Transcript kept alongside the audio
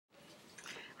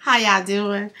How y'all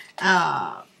doing?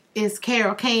 It's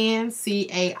Carol Can,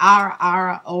 Carolcane,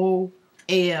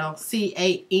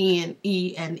 and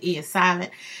E is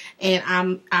silent. And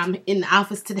I'm in the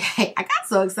office today. I got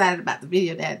so excited about the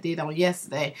video that I did on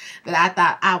yesterday that I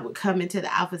thought I would come into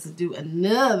the office and do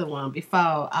another one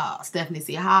before Stephanie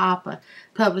C. Harper,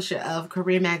 publisher of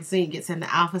Career Magazine, gets in the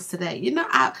office today. You know,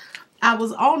 I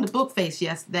was on the book face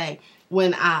yesterday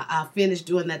when I finished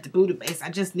doing that Djibouti base. I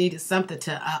just needed something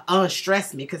to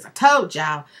unstress me, because I told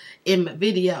y'all in my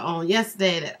video on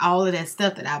yesterday that all of that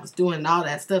stuff that I was doing and all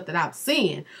that stuff that I was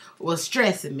seeing was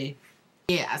stressing me.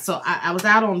 Yeah, so I was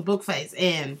out on book face,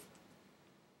 and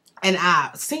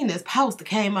I seen this post that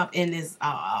came up in this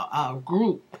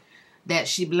group that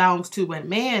she belongs to, where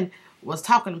man was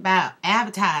talking about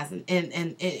advertising,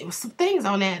 and it was some things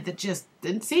on that that just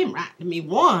didn't seem right to me.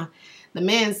 One, the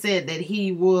man said that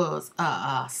he was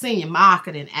a senior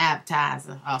marketing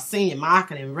advertiser, a senior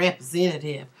marketing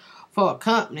representative for a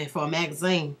company, for a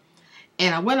magazine.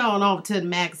 And I went on over to the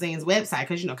magazine's website,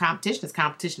 because, you know, competition is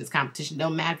competition is competition.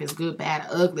 Don't matter if it's good, bad,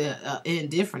 or ugly, or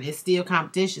indifferent. It's still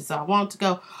competition. So I wanted to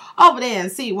go over there and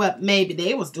see what maybe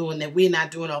they was doing that we're not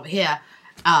doing over here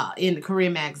in the Career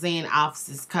Magazine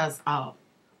offices, because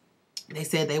they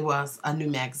said there was a new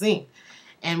magazine.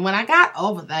 And when I got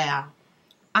over there,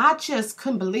 I just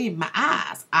couldn't believe my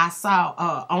eyes. I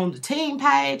saw on the team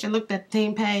page, I looked at the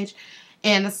team page,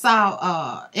 and I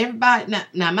saw everybody.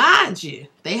 Now, mind you,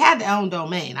 they had their own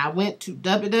domain. I went to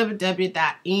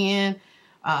www.n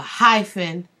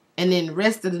hyphen and then the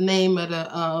rest of the name of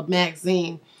the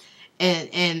magazine,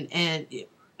 and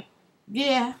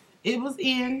yeah, it was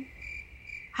in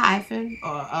hyphen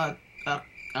or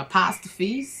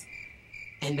apostrophes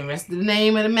and the rest of the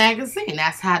name of the magazine.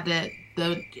 That's how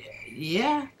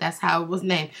yeah, that's how it was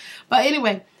named. But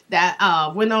anyway,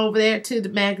 that went over there to the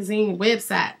magazine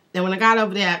website. And when I got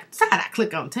over there, I decided I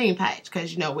click on the team page,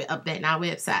 because, you know, we're updating our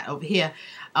website over here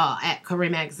at Career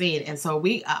Magazine. And so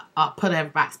we put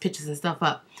everybody's pictures and stuff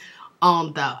up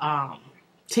on the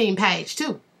team page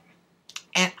too.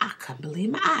 And I couldn't believe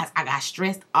my eyes. I got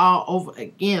stressed all over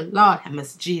again. Lord have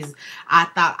mercy, Jesus. I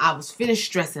thought I was finished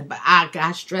stressing, but I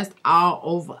got stressed all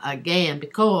over again,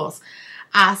 because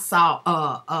I saw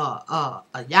a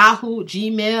Yahoo,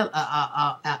 Gmail,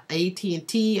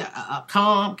 AT&T,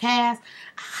 Comcast.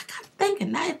 I got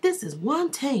thinking, now if this is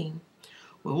one team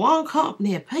with one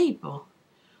company of people,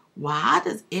 why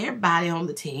does everybody on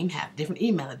the team have different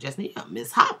email addresses? You know,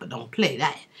 Miss Harper don't play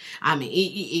that. I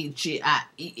mean,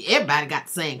 everybody got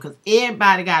the same, because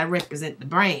everybody got to represent the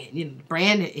brand. You know, the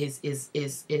brand is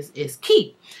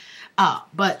key.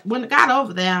 But when I got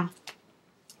over there,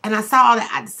 and I saw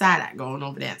that, I decided I'd go on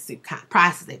over there and see what kind of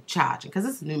prices they're charging, because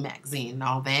it's a new magazine and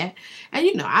all that. And,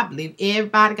 you know, I believe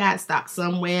everybody got to start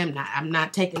somewhere. I'm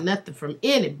not taking nothing from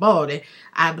anybody.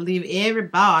 I believe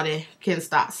everybody can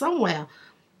start somewhere.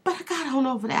 But I got on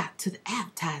over there to the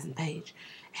advertising page,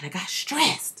 and I got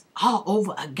stressed all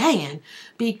over again,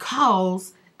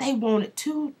 because they wanted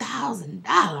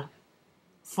 $2,000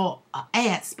 for an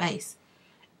ad space.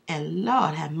 And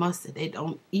Lord have mercy, they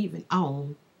don't even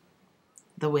own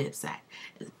the website.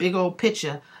 There's a big old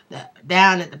picture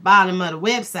down at the bottom of the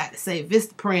website that say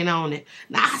Vistaprint on it.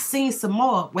 Now, I seen some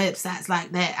more websites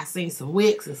like that. I seen some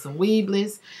Wix and some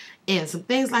Weebly's and some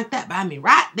things like that. But I mean,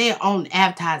 right there on the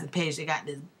advertising page, they got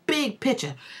this big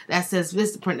picture that says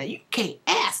Vistaprint. Now, you can't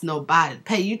ask nobody to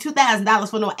pay you $2,000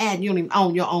 for no ad. You don't even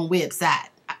own your own website.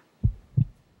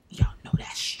 Y'all know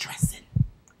that's stressing.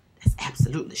 That's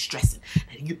absolutely stressing.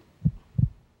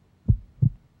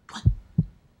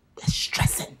 That's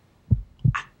stressing.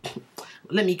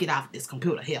 Let me get off this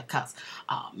computer here, because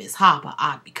Miss Harper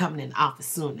ought to be coming in the office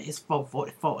soon. It's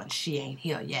 4:44 and she ain't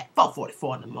here yet.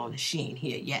 4:44 in the morning, she ain't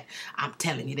here yet. I'm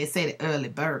telling you, they say the early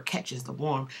bird catches the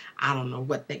worm. I don't know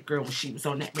what that girl, when she was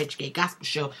on that Rich Gay Gospel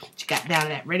show, she got down to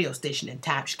that radio station in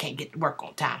time. She can't get to work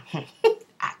on time.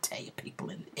 I tell you,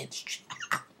 people in the industry.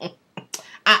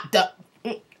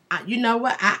 You know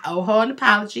what? I owe her an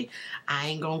apology. I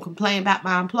ain't going to complain about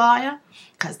my employer,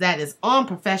 because that is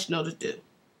unprofessional to do.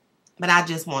 But I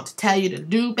just want to tell you to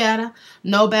do better,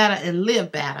 know better, and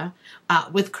live better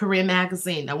with Career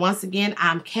Magazine. Now, once again,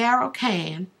 I'm Carol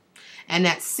Can, and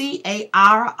that's CARROLCANE,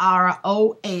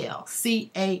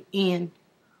 and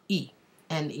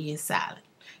the E is silent.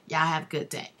 Y'all have a good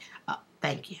day.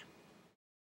 Thank you.